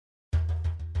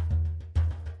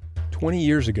20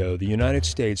 years ago, the United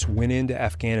States went into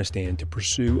Afghanistan to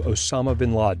pursue Osama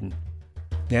bin Laden.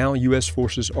 Now, U.S.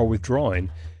 forces are withdrawing,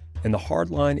 and the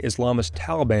hardline Islamist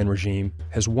Taliban regime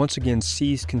has once again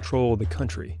seized control of the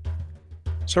country.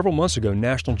 Several months ago,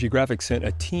 National Geographic sent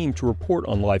a team to report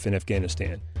on life in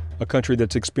Afghanistan, a country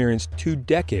that's experienced 2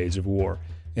 decades of war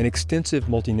and extensive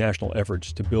multinational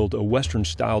efforts to build a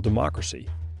Western-style democracy.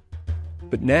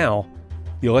 But now,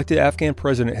 the elected Afghan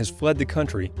president has fled the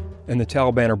country, and the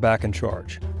Taliban are back in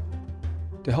charge.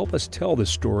 To help us tell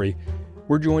this story,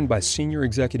 we're joined by Senior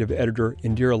Executive Editor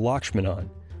Indira Lakshmanan,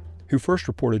 who first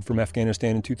reported from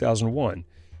Afghanistan in 2001,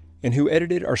 and who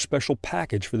edited our special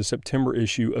package for the September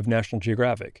issue of National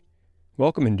Geographic.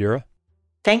 Welcome, Indira.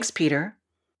 Thanks, Peter.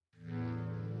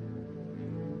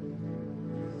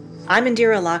 I'm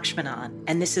Indira Lakshmanan,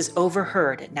 and this is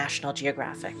Overheard at National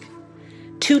Geographic.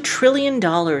 $2 trillion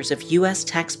of U.S.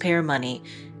 taxpayer money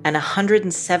and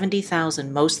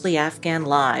 170,000 mostly Afghan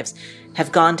lives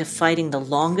have gone to fighting the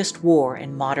longest war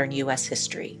in modern U.S.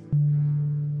 history.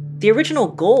 The original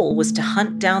goal was to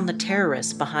hunt down the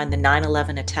terrorists behind the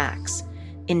 9/11 attacks.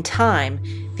 In time,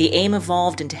 the aim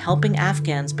evolved into helping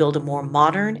Afghans build a more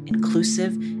modern,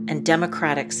 inclusive, and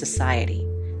democratic society.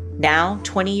 Now,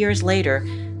 20 years later,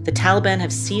 the Taliban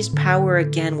have seized power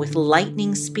again with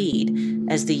lightning speed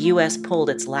as the U.S.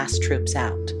 pulled its last troops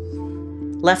out.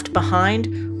 Left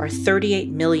behind are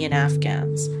 38 million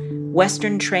Afghans,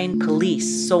 Western-trained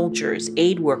police, soldiers,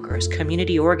 aid workers,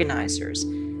 community organizers,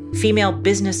 female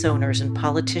business owners and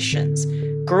politicians,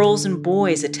 girls and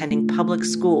boys attending public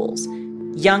schools,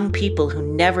 young people who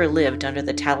never lived under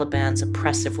the Taliban's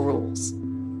oppressive rules.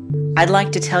 I'd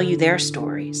like to tell you their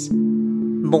stories.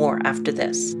 More after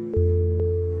this.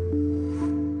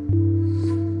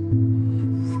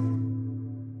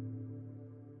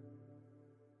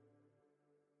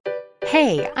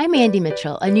 Hey, I'm Andy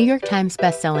Mitchell, a New York Times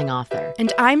bestselling author.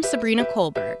 And I'm Sabrina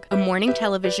Kohlberg, a morning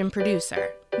television producer.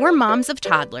 We're moms of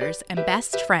toddlers and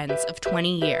best friends of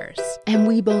 20 years. And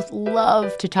we both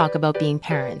love to talk about being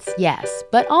parents, yes,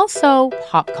 but also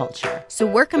pop culture. So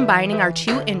we're combining our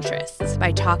two interests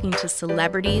by talking to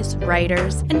celebrities,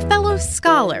 writers, and fellow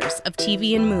scholars of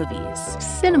TV and movies.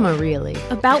 Cinema, really.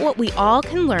 About what we all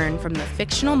can learn from the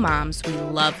fictional moms we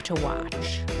love to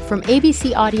watch. From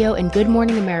ABC Audio and Good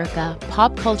Morning America,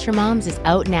 Pop Culture Moms is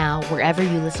out now wherever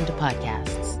you listen to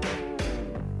podcasts.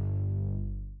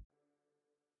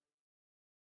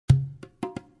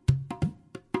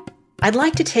 I'd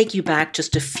like to take you back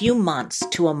just a few months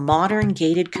to a modern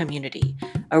gated community,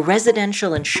 a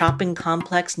residential and shopping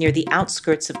complex near the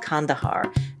outskirts of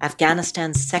Kandahar,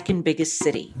 Afghanistan's second biggest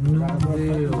city.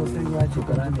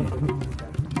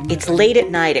 It's late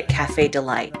at night at Cafe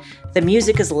Delight. The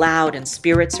music is loud and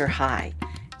spirits are high.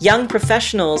 Young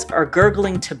professionals are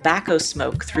gurgling tobacco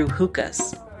smoke through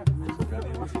hookahs.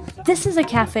 This is a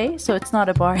cafe, so it's not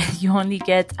a bar. You only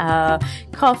get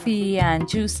coffee and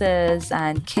juices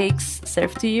and cakes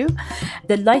served to you.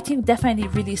 The lighting definitely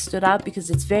really stood out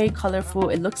because it's very colorful.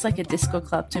 It looks like a disco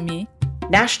club to me.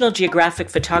 National Geographic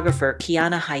photographer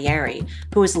Kiana Hayari,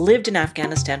 who has lived in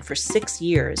Afghanistan for 6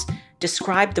 years,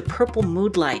 described the purple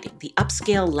mood lighting, the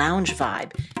upscale lounge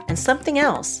vibe, and something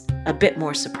else a bit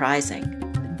more surprising.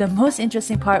 The most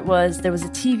interesting part was there was a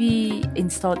TV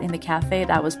installed in the cafe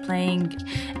that was playing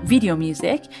video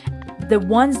music, the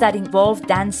ones that involved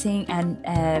dancing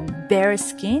and bare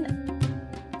skin.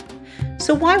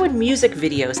 So why would music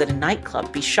videos at a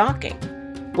nightclub be shocking?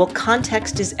 Well,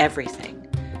 context is everything.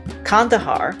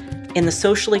 Kandahar, in the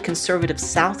socially conservative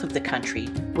south of the country,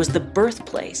 was the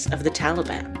birthplace of the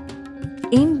Taliban.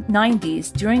 In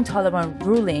 90s, during Taliban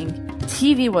ruling,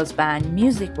 TV was banned,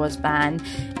 music was banned,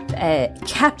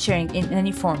 capturing in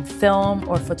any form film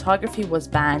or photography was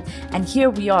banned. And here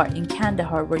we are in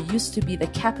Kandahar, where used to be the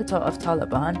capital of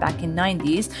Taliban back in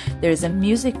 90s. There's a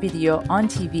music video on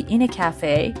TV in a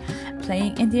cafe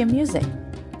playing Indian music.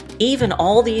 Even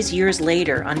all these years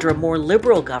later, under a more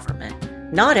liberal government,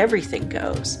 not everything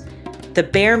goes. The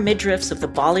bare midriffs of the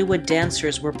Bollywood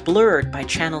dancers were blurred by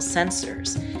channel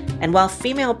censors. And while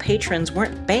female patrons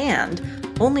weren't banned,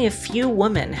 only a few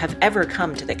women have ever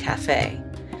come to the cafe.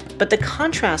 But the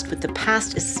contrast with the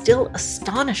past is still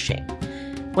astonishing.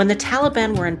 When the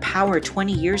Taliban were in power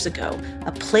 20 years ago,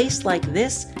 a place like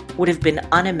this would have been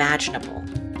unimaginable.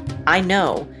 I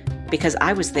know, because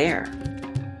I was there.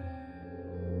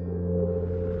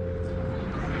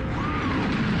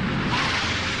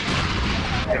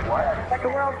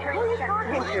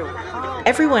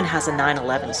 Everyone has a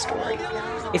 9/11 story.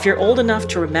 If you're old enough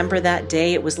to remember that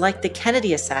day, it was like the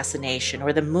Kennedy assassination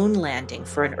or the moon landing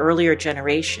for an earlier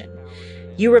generation.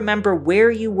 You remember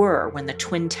where you were when the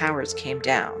Twin Towers came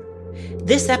down.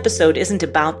 This episode isn't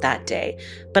about that day,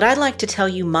 but I'd like to tell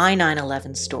you my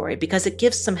 9/11 story because it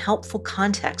gives some helpful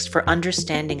context for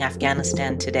understanding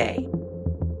Afghanistan today.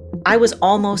 I was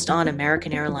almost on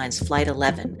American Airlines Flight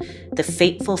 11, the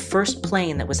fateful first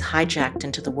plane that was hijacked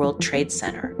into the World Trade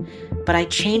Center. But I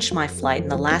changed my flight in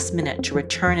the last minute to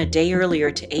return a day earlier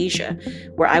to Asia,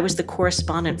 where I was the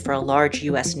correspondent for a large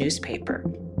U.S. newspaper.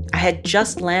 I had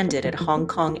just landed at Hong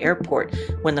Kong airport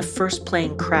when the first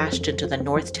plane crashed into the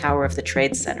North Tower of the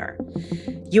Trade Center.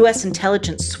 U.S.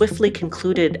 intelligence swiftly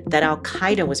concluded that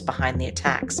al-Qaeda was behind the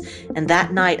attacks, and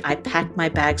that night I packed my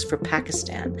bags for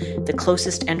Pakistan, the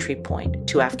closest entry point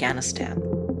to Afghanistan.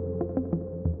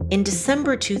 In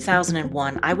December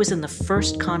 2001, I was in the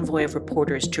first convoy of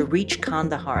reporters to reach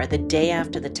Kandahar the day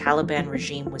after the Taliban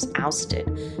regime was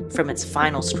ousted from its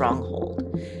final stronghold.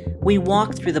 We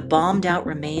walked through the bombed-out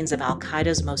remains of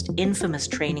al-Qaeda's most infamous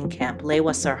training camp,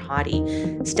 Lewa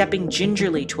Sarhadi, stepping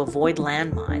gingerly to avoid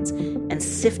landmines and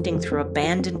sifting through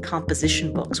abandoned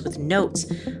composition books with notes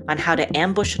on how to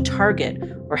ambush a target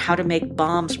or how to make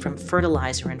bombs from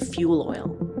fertilizer and fuel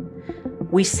oil.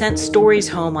 We sent stories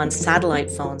home on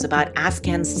satellite phones about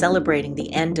Afghans celebrating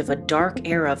the end of a dark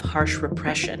era of harsh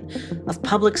repression, of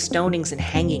public stonings and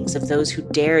hangings of those who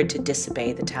dared to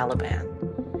disobey the Taliban.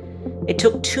 It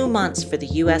took 2 months for the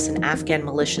U.S. and Afghan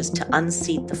militias to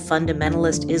unseat the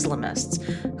fundamentalist Islamists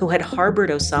who had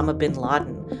harbored Osama bin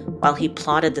Laden while he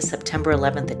plotted the September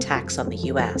 11th attacks on the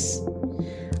U.S.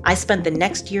 I spent the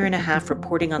next year and a half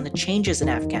reporting on the changes in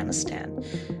Afghanistan.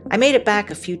 I made it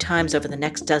back a few times over the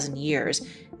next dozen years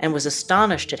and was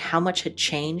astonished at how much had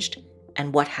changed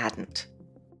and what hadn't.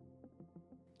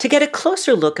 To get a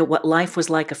closer look at what life was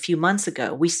like a few months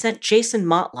ago, we sent Jason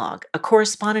Motlagh, a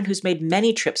correspondent who's made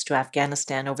many trips to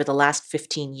Afghanistan over the last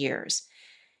 15 years.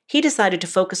 He decided to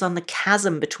focus on the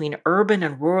chasm between urban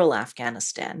and rural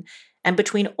Afghanistan and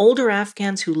between older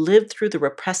Afghans who lived through the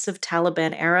repressive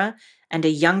Taliban era and a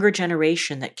younger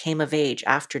generation that came of age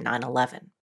after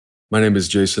 9/11. My name is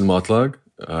Jason Motlagh.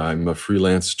 I'm a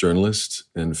freelance journalist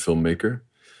and filmmaker.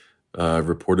 I've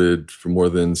reported for more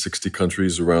than 60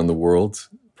 countries around the world,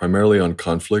 primarily on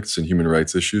conflicts and human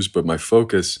rights issues, but my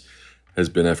focus has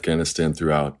been Afghanistan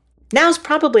throughout. Now's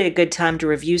probably a good time to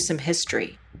review some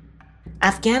history.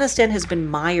 Afghanistan has been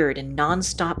mired in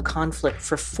nonstop conflict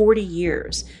for 40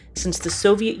 years, since the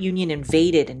Soviet Union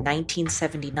invaded in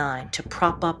 1979 to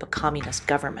prop up a communist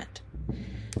government.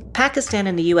 Pakistan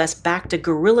and the U.S. backed a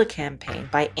guerrilla campaign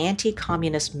by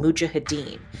anti-communist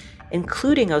mujahideen,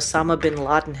 including Osama bin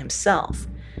Laden himself,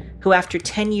 who after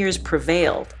 10 years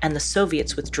prevailed and the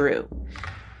Soviets withdrew.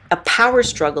 A power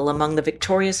struggle among the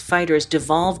victorious fighters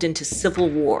devolved into civil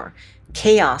war,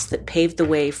 chaos that paved the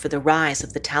way for the rise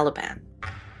of the Taliban.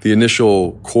 The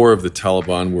initial core of the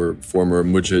Taliban were former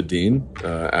mujahideen,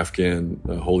 Afghan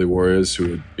holy warriors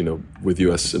who had, with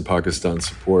U.S. and Pakistan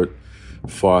support,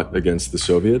 fought against the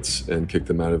Soviets and kicked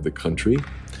them out of the country.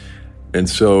 And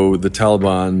so the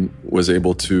Taliban was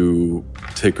able to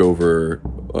take over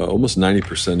almost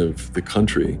 90% of the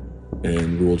country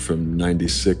and ruled from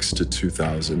 96 to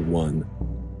 2001.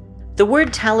 The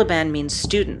word Taliban means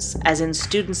students, as in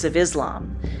students of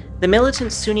Islam. The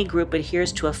militant Sunni group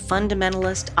adheres to a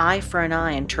fundamentalist eye for an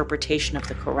eye interpretation of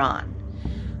the Quran.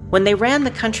 When they ran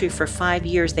the country for 5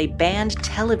 years, they banned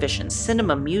television,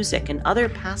 cinema, music, and other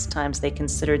pastimes they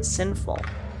considered sinful.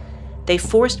 They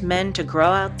forced men to grow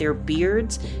out their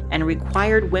beards and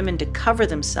required women to cover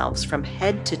themselves from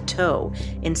head to toe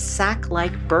in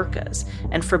sack-like burqas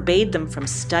and forbade them from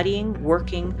studying,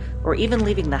 working, or even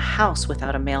leaving the house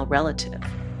without a male relative.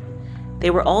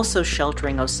 They were also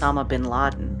sheltering Osama bin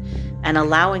Laden and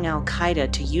allowing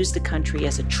al-Qaeda to use the country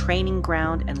as a training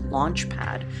ground and launch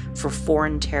pad for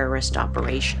foreign terrorist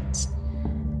operations.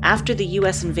 After the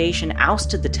U.S. invasion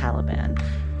ousted the Taliban,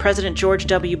 President George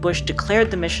W. Bush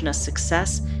declared the mission a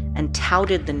success and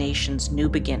touted the nation's new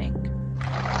beginning.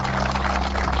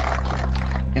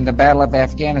 In the Battle of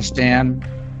Afghanistan,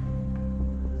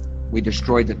 we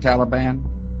destroyed the Taliban,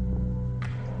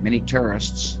 many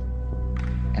terrorists,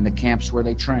 and the camps where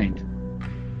they trained.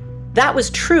 That was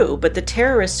true, but the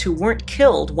terrorists who weren't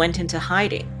killed went into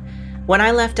hiding. When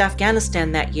I left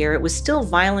Afghanistan that year, it was still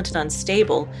violent and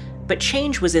unstable, but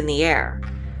change was in the air.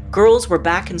 Girls were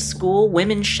back in school,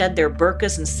 women shed their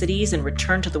burqas in cities and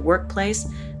returned to the workplace.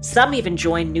 Some even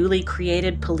joined newly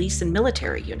created police and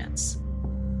military units.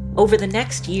 Over the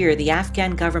next year, the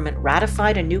Afghan government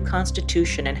ratified a new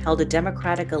constitution and held a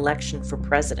democratic election for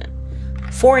president.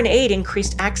 Foreign aid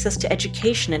increased access to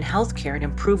education and healthcare and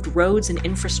improved roads and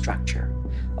infrastructure.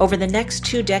 Over the next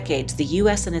 2 decades, the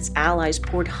U.S. and its allies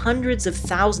poured hundreds of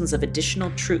thousands of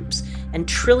additional troops and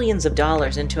trillions of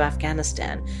dollars into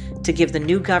Afghanistan to give the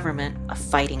new government a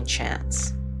fighting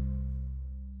chance.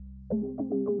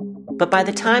 But by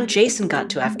the time Jason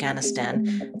got to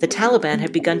Afghanistan, the Taliban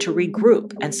had begun to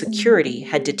regroup and security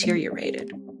had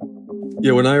deteriorated.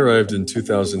 Yeah, when I arrived in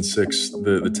 2006,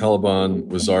 the Taliban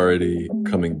was already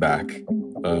coming back.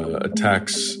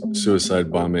 Attacks, suicide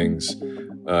bombings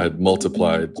had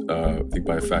multiplied, I think,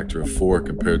 by a factor of 4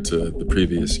 compared to the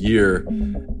previous year.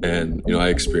 And, I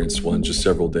experienced one just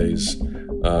several days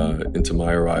into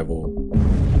my arrival.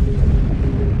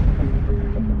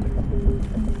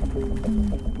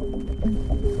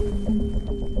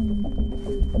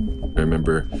 I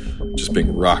remember just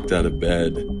being rocked out of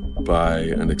bed by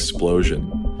an explosion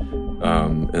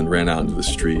and ran out into the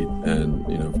street, and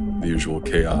the usual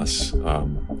chaos,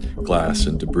 glass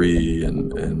and debris,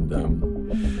 and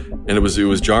it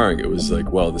was jarring. It was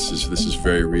like, well, this is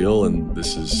very real, and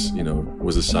this is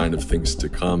was a sign of things to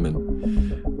come,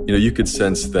 and you could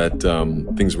sense that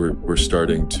things were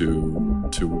starting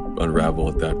to unravel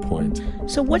at that point.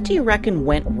 So what do you reckon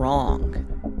went wrong?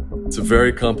 It's a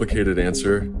very complicated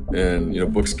answer,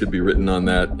 and books could be written on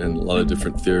that, and a lot of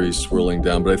different theories swirling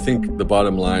down. But I think the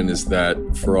bottom line is that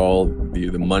for all the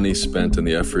money spent and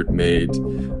the effort made,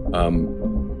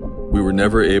 we were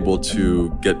never able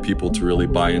to get people to really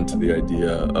buy into the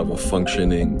idea of a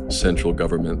functioning central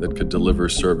government that could deliver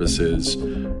services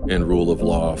and rule of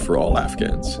law for all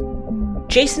Afghans.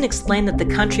 Jason explained that the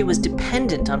country was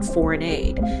dependent on foreign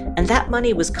aid, and that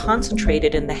money was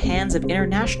concentrated in the hands of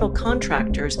international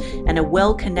contractors and a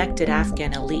well-connected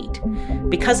Afghan elite.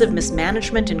 Because of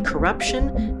mismanagement and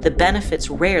corruption, the benefits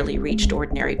rarely reached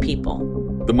ordinary people.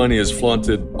 The money is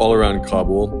flaunted all around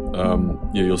Kabul.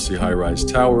 You'll see high-rise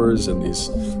towers and these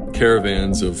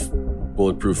caravans of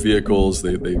bulletproof vehicles.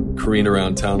 They careen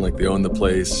around town like they own the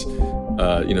place,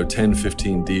 10,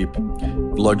 15 deep.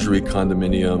 Luxury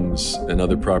condominiums and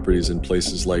other properties in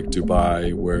places like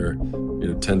Dubai, where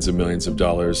tens of millions of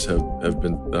dollars have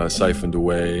been siphoned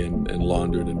away and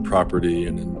laundered in property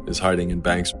and is hiding in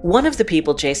banks. One of the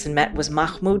people Jason met was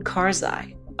Mahmoud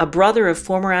Karzai, a brother of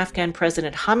former Afghan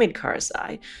President Hamid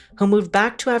Karzai, who moved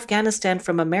back to Afghanistan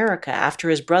from America after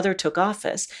his brother took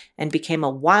office and became a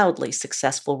wildly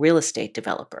successful real estate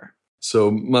developer. So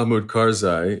Mahmoud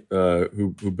Karzai,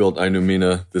 who built Ainu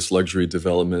Mina, this luxury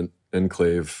development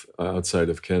enclave outside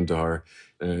of Kandahar,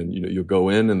 and you'll go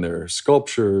in and there are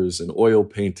sculptures and oil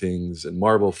paintings and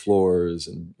marble floors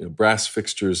and brass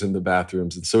fixtures in the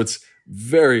bathrooms, and so it's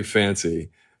very fancy.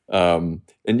 And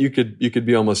you could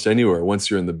be almost anywhere once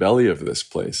you're in the belly of this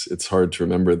place. It's hard to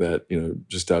remember that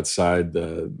just outside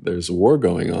there's a war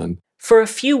going on. For a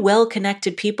few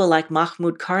well-connected people like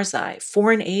Mahmoud Karzai,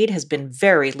 foreign aid has been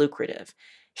very lucrative.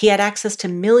 He had access to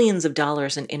millions of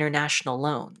dollars in international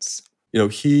loans.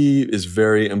 He is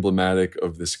very emblematic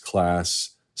of this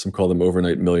class, some call them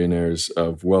overnight millionaires,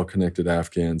 of well-connected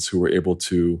Afghans who were able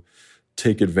to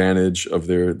take advantage of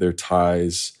their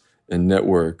ties and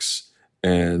networks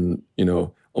and,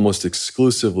 almost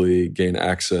exclusively gain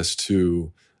access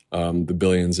to the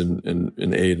billions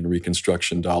in aid and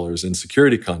reconstruction dollars and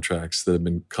security contracts that have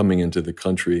been coming into the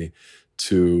country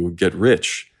to get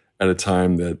rich at a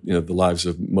time that, the lives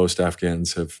of most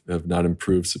Afghans have not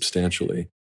improved substantially.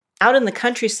 Out in the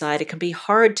countryside, it can be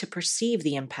hard to perceive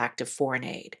the impact of foreign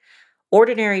aid.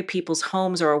 Ordinary people's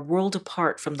homes are a world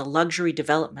apart from the luxury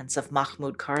developments of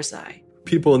Mahmoud Karzai.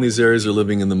 People in these areas are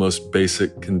living in the most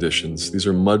basic conditions. These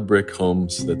are mud brick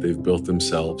homes that they've built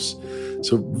themselves.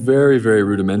 So very, very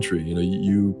rudimentary.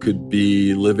 You could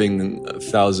be living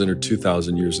 1,000 or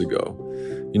 2,000 years ago.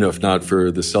 If not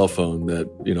for the cell phone that,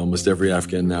 almost every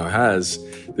Afghan now has,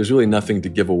 there's really nothing to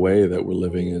give away that we're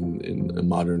living in a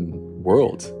modern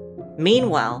world.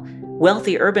 Meanwhile,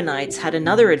 wealthy urbanites had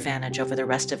another advantage over the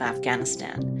rest of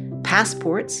Afghanistan: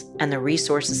 passports and the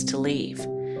resources to leave.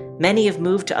 Many have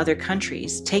moved to other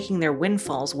countries, taking their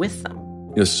windfalls with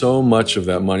them. So much of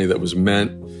that money that was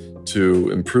meant to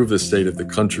improve the state of the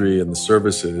country and the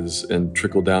services and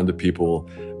trickle down to people,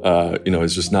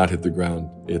 has just not hit the ground.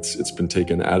 It's been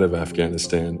taken out of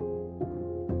Afghanistan.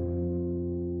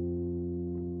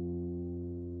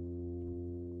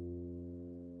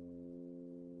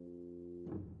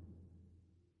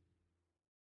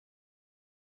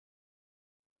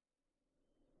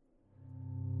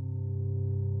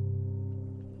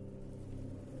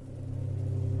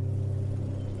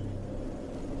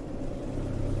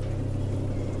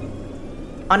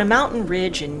 On a mountain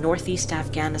ridge in northeast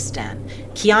Afghanistan,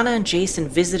 Kiana and Jason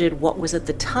visited what was at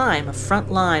the time a front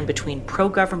line between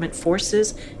pro-government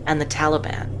forces and the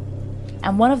Taliban.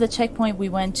 And one of the checkpoints we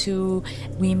went to,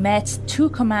 we met two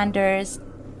commanders,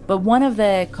 but one of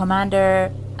the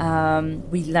commander,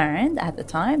 we learned at the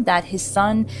time that his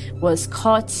son was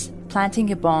caught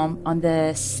planting a bomb on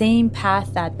the same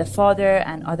path that the father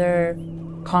and other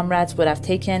comrades would have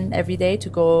taken every day to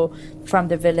go from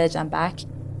the village and back.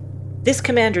 This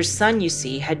commander's son, you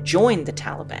see, had joined the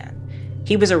Taliban.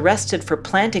 He was arrested for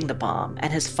planting the bomb,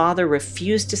 and his father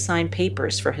refused to sign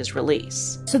papers for his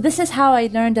release. So this is how I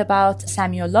learned about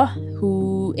Samiullah,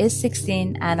 who is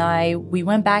 16, and we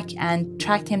went back and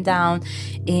tracked him down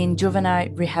in Juvenile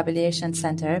Rehabilitation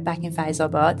Center back in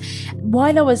Faizabad.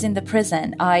 While I was in the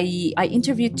prison, I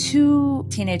interviewed two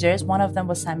teenagers. One of them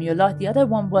was Samiullah. The other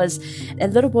one was a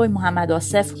little boy, Muhammad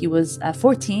Asif. He was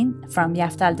 14 from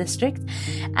Yaftal district,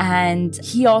 and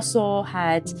he also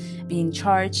had been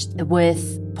charged with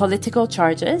political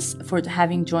charges for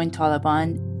having joined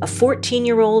Taliban. A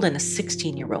 14-year-old and a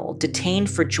 16-year-old detained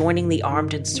for joining the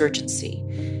armed insurgency.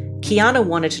 Kiana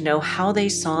wanted to know how they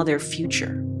saw their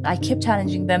future. I kept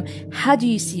challenging them, how do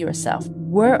you see yourself?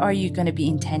 Where are you going to be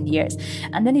in 10 years?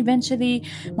 And then eventually,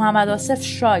 Muhammad Asif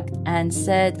shrugged and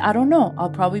said, I don't know, I'll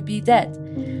probably be dead.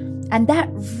 And that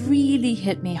really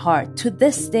hit me hard. To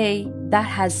this day, that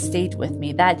has stayed with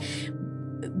me, that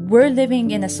we're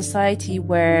living in a society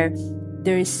where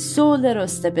there is so little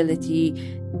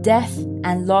stability. Death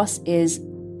and loss is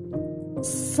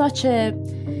such a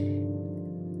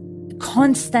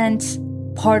constant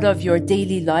part of your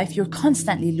daily life. You're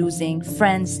constantly losing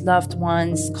friends, loved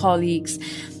ones, colleagues,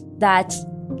 that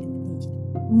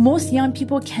most young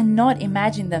people cannot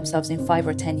imagine themselves in 5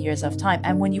 or 10 years of time.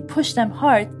 And when you push them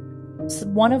hard,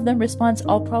 one of them responds,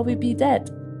 I'll probably be dead.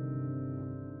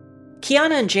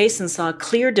 Kiana and Jason saw a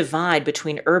clear divide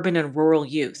between urban and rural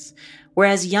youth.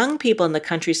 Whereas young people in the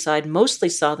countryside mostly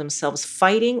saw themselves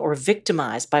fighting or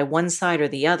victimized by one side or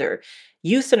the other,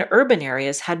 youth in urban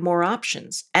areas had more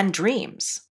options and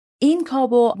dreams. In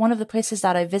Kabul, one of the places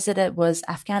that I visited was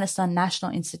Afghanistan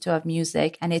National Institute of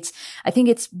Music, and I think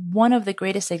it's one of the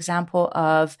greatest example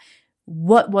of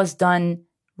what was done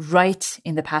right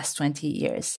in the past 20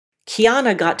 years.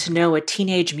 Kiana got to know a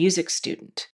teenage music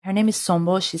student. Her name is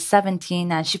Sombo. She's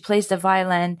 17 and she plays the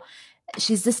violin.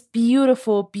 She's this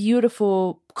beautiful,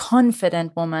 beautiful,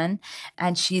 confident woman,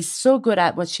 and she's so good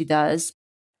at what she does.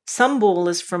 Sambul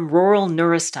is from rural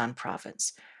Nuristan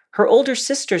province. Her older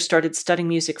sister started studying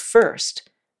music first,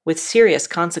 with serious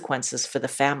consequences for the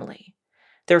family.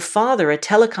 Their father, a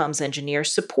telecoms engineer,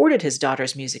 supported his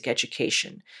daughter's music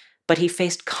education, but he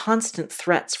faced constant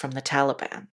threats from the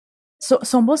Taliban. So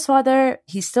Sombo's father,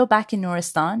 he's still back in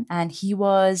Nuristan, and he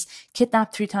was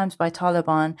kidnapped 3 times by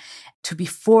Taliban to be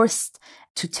forced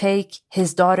to take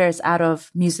his daughters out of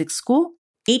music school.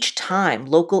 Each time,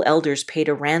 local elders paid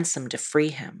a ransom to free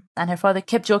him. And her father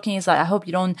kept joking, he's like, I hope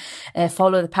you don't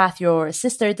follow the path your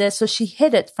sister did. So she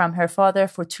hid it from her father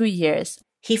for 2 years.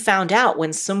 He found out when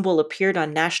Sumbul appeared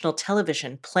on national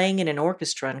television playing in an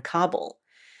orchestra in Kabul.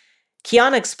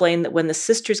 Kiana explained that when the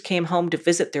sisters came home to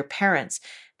visit their parents,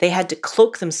 they had to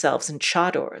cloak themselves in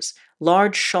chadors,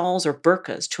 large shawls or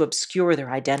burqas, to obscure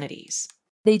their identities.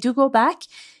 They do go back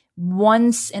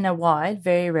once in a while,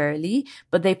 very rarely,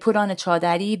 but they put on a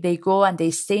chadari, they go and they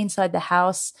stay inside the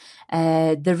house.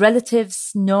 The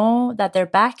relatives know that they're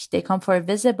back, they come for a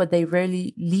visit, but they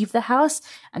rarely leave the house.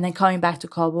 And then coming back to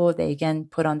Kabul, they again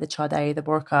put on the chadari, the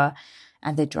burqa,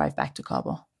 and they drive back to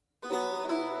Kabul.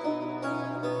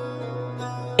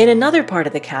 In another part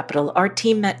of the capital, our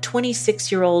team met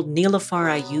 26-year-old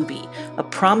Nilofar Ayubi, a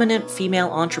prominent female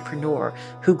entrepreneur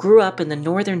who grew up in the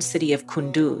northern city of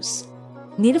Kunduz.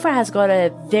 Nilofar has got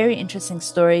a very interesting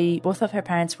story. Both of her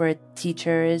parents were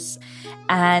teachers,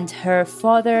 and her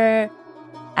father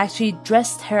actually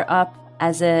dressed her up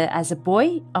as a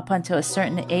boy up until a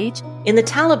certain age. In the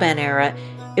Taliban era,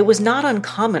 it was not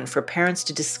uncommon for parents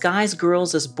to disguise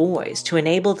girls as boys to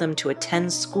enable them to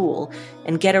attend school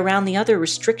and get around the other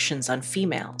restrictions on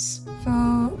females.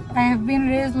 So I have been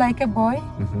raised like a boy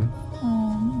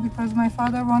because my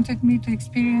father wanted me to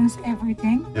experience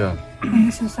everything in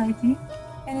the society.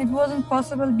 And it wasn't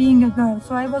possible being a girl.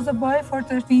 So I was a boy for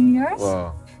 13 years.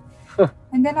 Wow.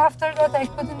 And then after that, I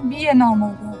couldn't be a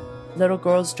normal girl. Little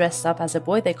girls dressed up as a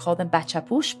boy, they call them bacha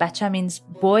push. Bacha means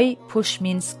boy, push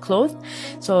means clothed.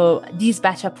 So these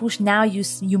bacha push, now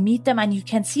you meet them and you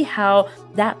can see how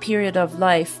that period of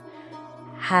life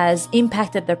has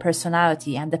impacted their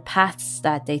personality and the paths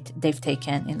that they've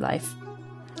taken in life.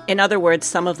 In other words,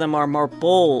 some of them are more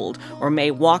bold or may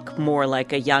walk more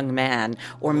like a young man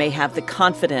or may have the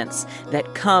confidence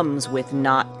that comes with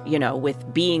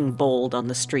with being bold on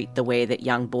the street the way that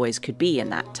young boys could be in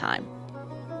that time.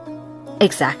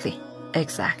 Exactly.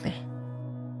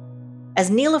 As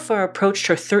Nilüfer approached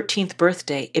her 13th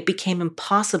birthday, it became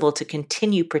impossible to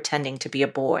continue pretending to be a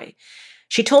boy.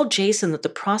 She told Jason that the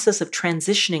process of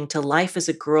transitioning to life as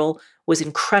a girl was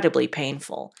incredibly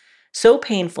painful. So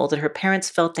painful that her parents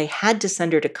felt they had to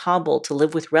send her to Kabul to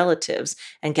live with relatives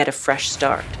and get a fresh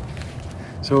start.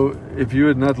 So, if you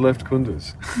had not left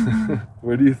Kunduz,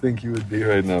 where do you think you would be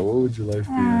right now? What would your life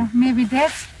be? Maybe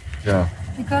death. Yeah.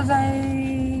 Because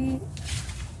I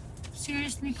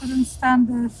seriously couldn't stand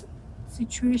the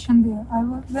situation there.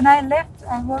 When I left,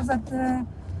 I was at the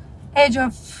edge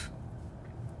of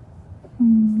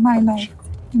my life.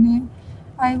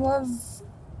 I was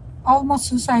almost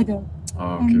suicidal.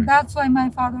 Oh, okay. And that's why my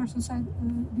father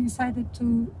decided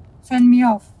to send me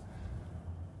off.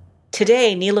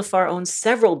 Today, Nilüfer owns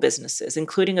several businesses,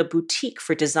 including a boutique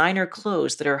for designer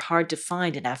clothes that are hard to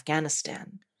find in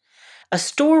Afghanistan. A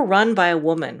store run by a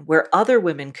woman where other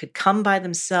women could come by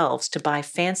themselves to buy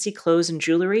fancy clothes and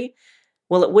jewelry,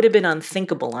 well, it would have been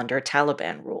unthinkable under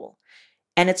Taliban rule.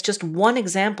 And it's just one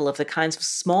example of the kinds of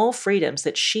small freedoms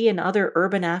that she and other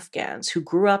urban Afghans who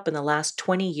grew up in the last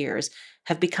 20 years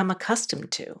have become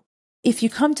accustomed to. If you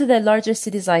come to the larger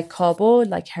cities like Kabul,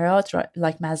 like Herat,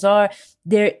 like Mazar,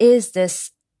 there is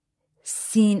this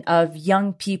scene of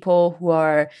young people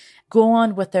who go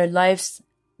on with their lives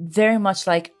very much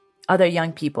like other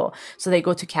young people. So they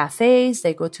go to cafes,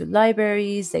 they go to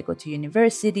libraries, they go to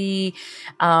university,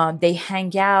 they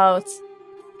hang out.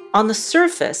 On the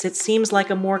surface, it seems like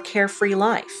a more carefree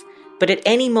life, but at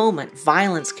any moment,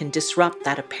 violence can disrupt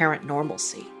that apparent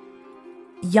normalcy.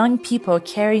 Young people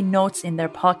carry notes in their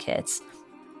pockets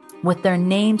with their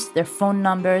names, their phone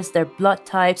numbers, their blood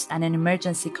types, and an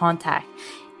emergency contact.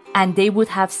 And they would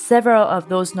have several of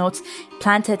those notes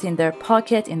planted in their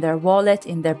pocket, in their wallet,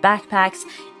 in their backpacks,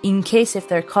 in case if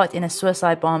they're caught in a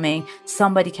suicide bombing,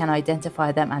 somebody can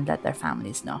identify them and let their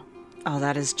families know. Oh,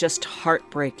 that is just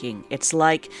heartbreaking. It's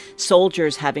like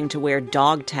soldiers having to wear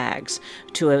dog tags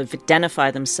to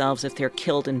identify themselves if they're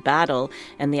killed in battle,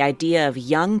 and the idea of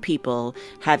young people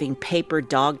having paper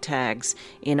dog tags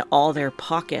in all their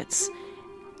pockets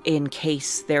in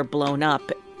case they're blown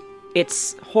up.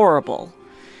 It's horrible.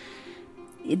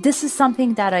 This is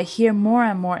something that I hear more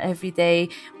and more every day,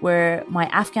 where my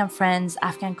Afghan friends,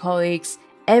 Afghan colleagues,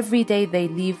 every day they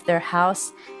leave their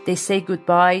house, they say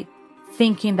goodbye,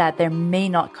 thinking that they may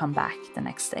not come back the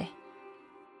next day.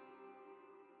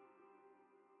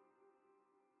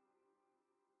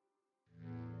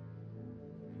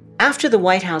 After the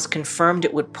White House confirmed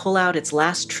it would pull out its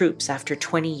last troops after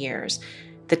 20 years,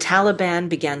 the Taliban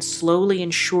began slowly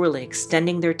and surely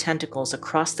extending their tentacles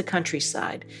across the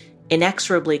countryside,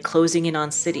 inexorably closing in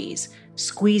on cities,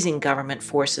 squeezing government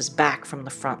forces back from the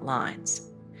front lines.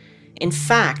 In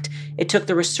fact, it took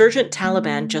the resurgent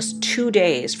Taliban just 2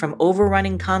 days from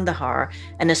overrunning Kandahar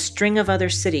and a string of other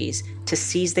cities to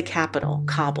seize the capital,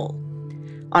 Kabul.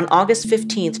 On August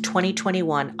 15,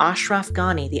 2021, Ashraf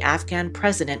Ghani, the Afghan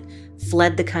president,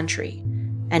 fled the country.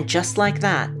 And just like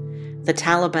that, the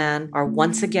Taliban are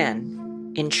once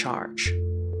again in charge.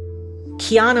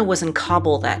 Kiana was in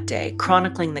Kabul that day,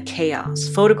 chronicling the chaos,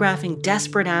 photographing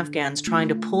desperate Afghans trying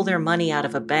to pull their money out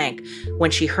of a bank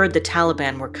when she heard the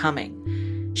Taliban were coming.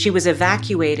 She was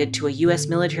evacuated to a U.S.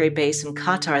 military base in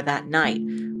Qatar that night,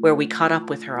 where we caught up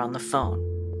with her on the phone.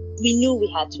 We knew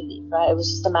we had to leave, right? It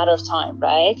was just a matter of time,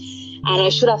 right? And I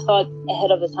should have thought ahead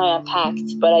of the time and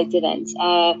packed, but I didn't.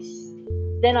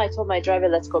 Then I told my driver,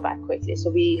 let's go back quickly.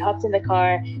 So we hopped in the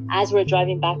car. As we're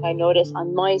driving back, I noticed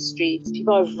on my street,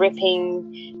 people are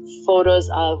ripping photos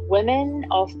of women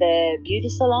off the beauty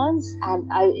salons. And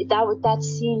that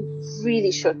scene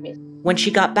really shook me. When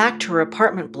she got back to her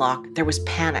apartment block, there was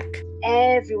panic.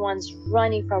 Everyone's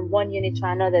running from one unit to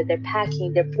another. They're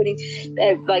packing, they're putting,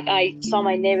 I saw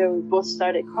my neighbor, we both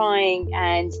started crying.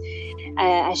 And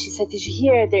she said, did you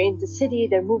hear? They're in the city,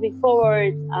 they're moving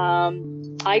forward.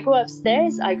 I go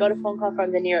upstairs. I got a phone call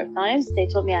from the New York Times. They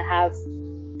told me I have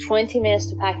 20 minutes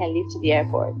to pack and leave to the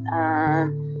airport,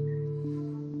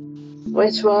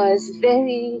 which was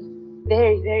very,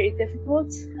 very, very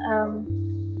difficult.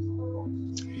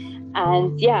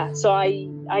 So I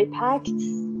packed,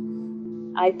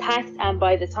 and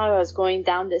by the time I was going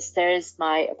down the stairs,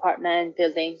 my apartment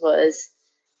building was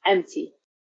empty.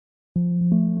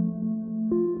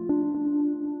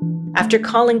 After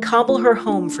calling Kabul her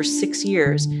home for 6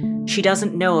 years, she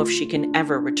doesn't know if she can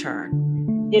ever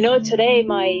return. You know, today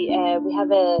we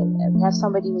have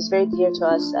somebody who's very dear to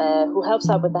us who helps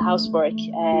out with the housework,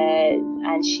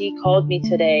 and she called me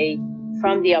today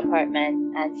from the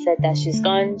apartment and said that she's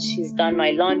done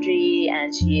my laundry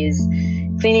and she is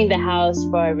cleaning the house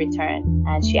for a return.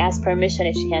 And she asked permission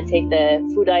if she can take the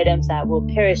food items that will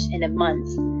perish in a month.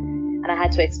 And I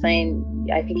had to explain,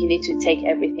 I think you need to take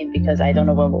everything because I don't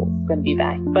know when we're going to be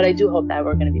back. But I do hope that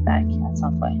we're going to be back at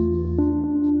some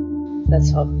point.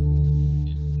 Let's hope.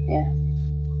 Yeah.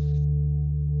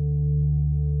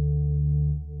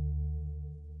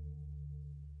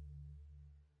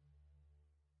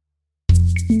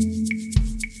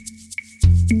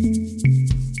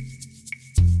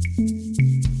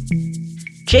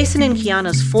 Jason and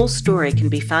Kiana's full story can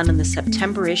be found in the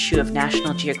September issue of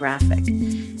National Geographic.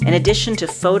 In addition to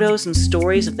photos and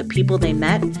stories of the people they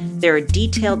met, there are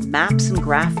detailed maps and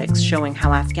graphics showing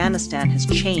how Afghanistan has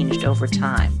changed over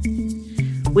time.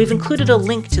 We've included a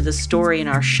link to the story in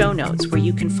our show notes where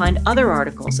you can find other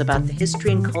articles about the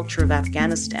history and culture of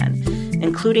Afghanistan,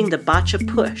 including the Bacha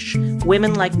Push,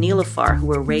 women like Nilufar who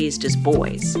were raised as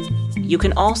boys. You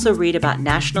can also read about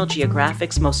National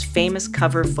Geographic's most famous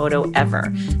cover photo ever,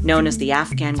 known as the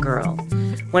Afghan Girl.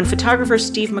 When photographer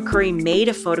Steve McCurry made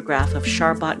a photograph of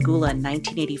Sharbat Gula in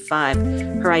 1985,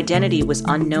 her identity was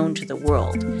unknown to the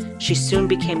world. She soon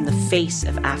became the face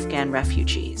of Afghan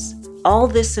refugees. All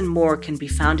this and more can be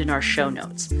found in our show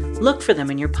notes. Look for them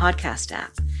in your podcast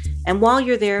app. And while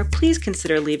you're there, please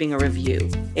consider leaving a review.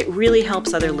 It really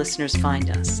helps other listeners find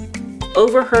us.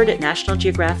 Overheard at National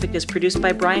Geographic is produced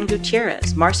by Brian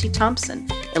Gutierrez, Marcy Thompson,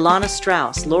 Ilana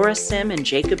Strauss, Laura Sim, and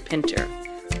Jacob Pinter.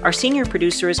 Our senior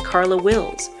producer is Carla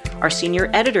Wills. Our senior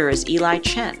editor is Eli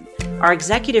Chen. Our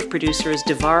executive producer is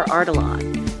Devar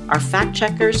Ardalan. Our fact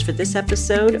checkers for this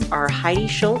episode are Heidi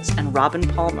Schultz and Robin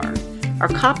Palmer. Our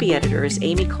copy editor is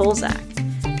Amy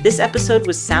Kolzak. This episode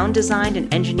was sound designed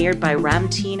and engineered by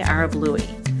Ramteen Arablouei.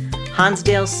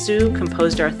 Hansdale Sue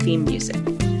composed our theme music.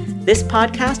 This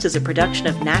podcast is a production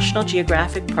of National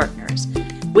Geographic Partners.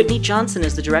 Whitney Johnson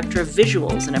is the director of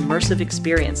visuals and immersive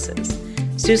experiences.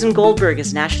 Susan Goldberg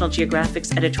is National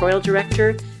Geographic's editorial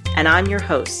director, and I'm your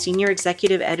host, senior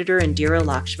executive editor Indira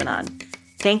Lakshmanan.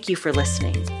 Thank you for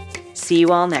listening. See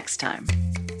you all next time.